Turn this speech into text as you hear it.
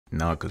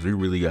Nah, cause we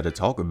really gotta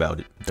talk about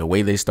it. The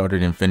way they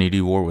started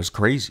Infinity War was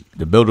crazy.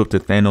 The build up to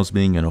Thanos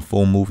being in a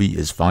full movie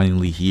is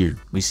finally here.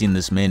 We seen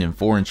this man in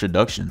 4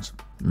 introductions.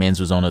 Mans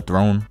was on a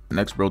throne.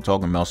 Next bro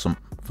talking about some,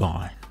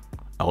 fine,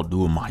 I'll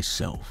do it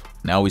myself.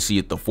 Now we see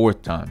it the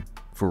 4th time.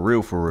 For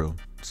real.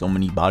 So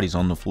many bodies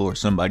on the floor.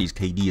 Somebody's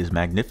KD is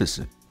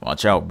magnificent.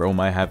 Watch out, bro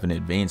might have an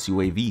advanced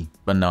UAV.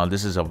 But nah,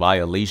 this is a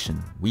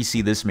violation. We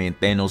see this man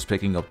Thanos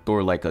picking up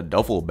Thor like a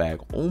duffel bag.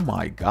 Oh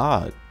my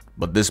god.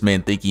 But this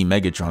man think he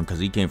Megatron because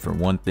he came for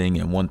one thing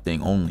and one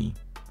thing only.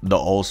 The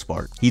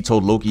Allspark. He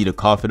told Loki to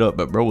cough it up,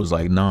 but bro was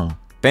like, nah.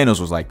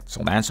 Thanos was like,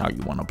 so that's how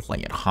you want to play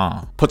it,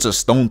 huh? Puts a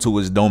stone to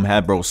his dome,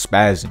 had bro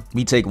spazzing.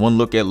 We take one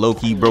look at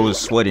Loki, bro is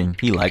sweating.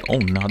 He like, oh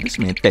nah, this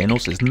man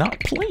Thanos is not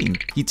playing.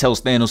 He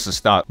tells Thanos to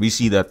stop. We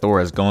see that Thor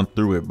has gone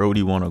through it.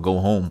 Brody want to go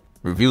home.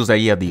 Reveals that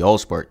he had the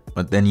Allspark,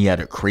 but then he had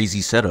a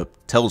crazy setup.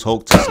 Tells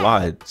Hulk to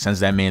slide, sends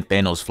that man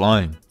Thanos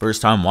flying.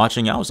 First time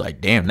watching, I was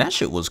like, damn, that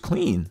shit was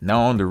clean.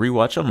 Now on the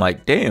rewatch, I'm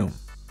like, damn,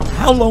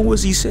 how long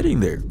was he sitting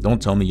there?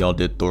 Don't tell me y'all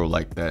did Thor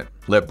like that.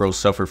 Let bro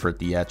suffer for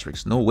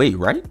theatrics. No way,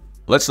 right?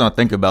 Let's not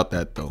think about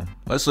that though.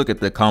 Let's look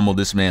at the combo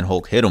this man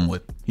Hulk hit him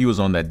with. He was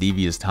on that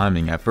devious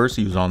timing. At first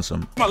he was on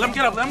some, come on, let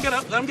him get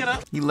up.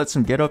 He lets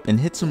him get up and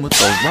hits him with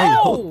the right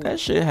hook.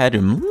 That shit had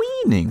him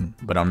leaning.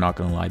 But I'm not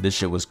gonna lie, this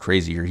shit was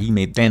crazier. He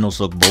made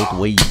Thanos look both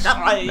ways.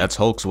 That's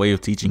Hulk's way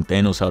of teaching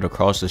Thanos how to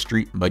cross the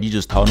street, but he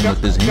just taught him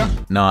with his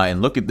hand. Nah,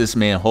 and look at this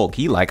man Hulk.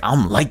 He like,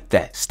 I'm like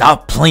that.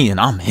 Stop playing,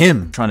 I'm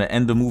him. Trying to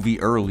end the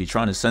movie early,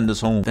 trying to send us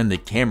home. Then the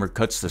camera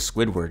cuts to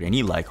Squidward and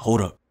he like,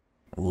 hold up,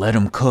 let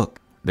him cook.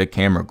 The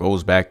camera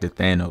goes back to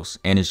Thanos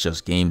and it's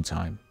just game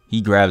time. He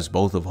grabs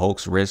both of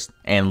Hulk's wrists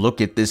and look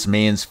at this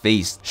man's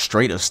face,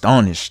 straight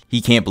astonished.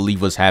 He can't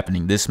believe what's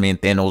happening. This man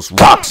Thanos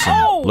rocks him.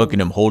 Look at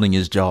him holding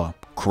his jaw.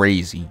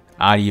 Crazy.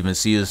 I didn't even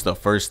see this the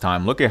first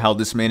time. Look at how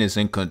this man is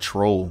in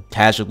control.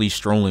 Casually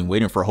strolling,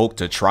 waiting for Hulk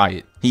to try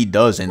it. He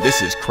does, and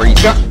this is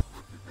crazy.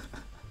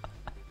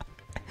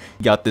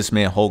 Got this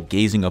man Hulk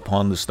gazing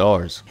upon the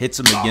stars. Hits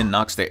him again,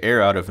 knocks the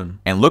air out of him.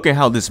 And look at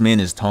how this man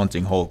is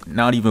taunting Hulk,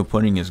 not even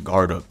putting his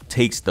guard up.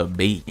 Takes the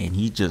bait and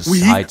he just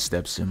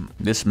sidesteps him.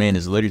 This man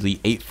is literally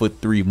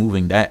 8'3",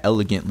 moving that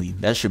elegantly.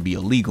 That should be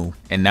illegal.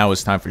 And now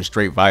it's time for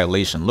straight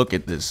violation. Look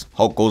at this.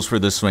 Hulk goes for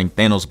the swing,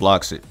 Thanos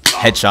blocks it.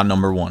 Headshot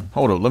number 1.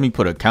 Hold up, let me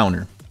put a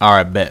counter.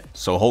 Alright, bet.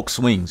 So Hulk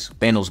swings,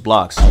 Thanos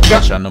blocks,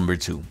 headshot number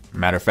 2.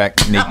 Matter of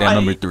fact, make that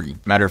number 3.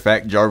 Matter of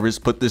fact, Jarvis,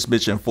 put this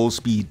bitch in full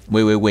speed.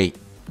 Wait.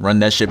 Run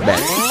that shit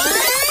back.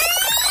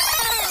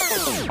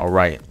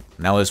 Alright,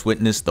 now let's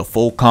witness the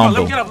full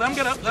combo. Let him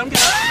get up.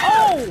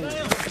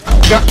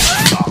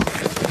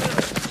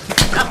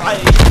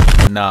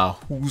 Nah,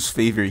 whose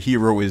favorite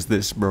hero is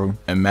this, bro?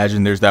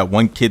 Imagine there's that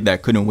one kid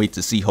that couldn't wait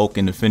to see Hulk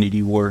in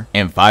Infinity War,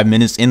 and 5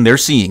 minutes in they're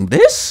seeing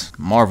this?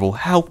 Marvel,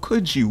 how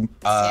could you?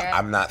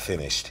 I'm not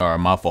finished. Alright,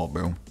 my fault,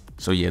 bro.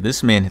 So yeah,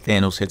 this man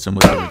Thanos hits him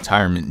with a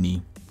retirement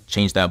knee.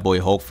 Changed that boy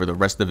Hulk for the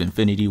rest of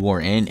Infinity War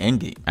and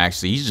Endgame.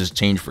 Actually, he's just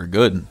changed for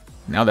good.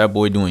 Now that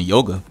boy doing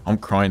yoga. I'm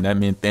crying that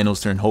man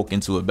Thanos turned Hulk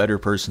into a better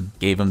person.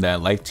 Gave him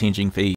that life-changing phase.